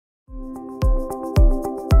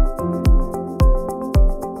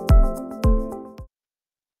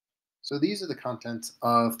So these are the contents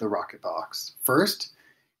of the rocket box. First,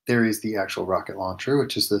 there is the actual rocket launcher,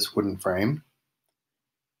 which is this wooden frame.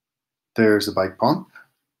 There's a bike pump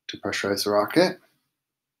to pressurize the rocket.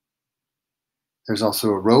 There's also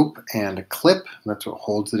a rope and a clip. That's what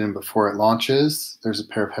holds it in before it launches. There's a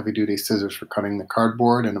pair of heavy-duty scissors for cutting the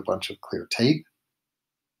cardboard and a bunch of clear tape.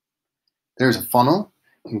 There's a funnel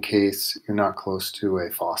in case you're not close to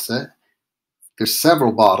a faucet. There's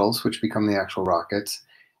several bottles, which become the actual rockets.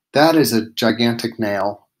 That is a gigantic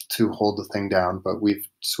nail to hold the thing down, but we've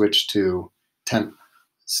switched to tent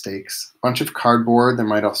stakes. A bunch of cardboard. There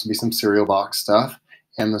might also be some cereal box stuff,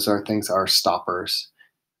 and those are things are stoppers.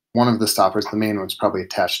 One of the stoppers, the main one, is probably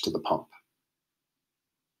attached to the pump.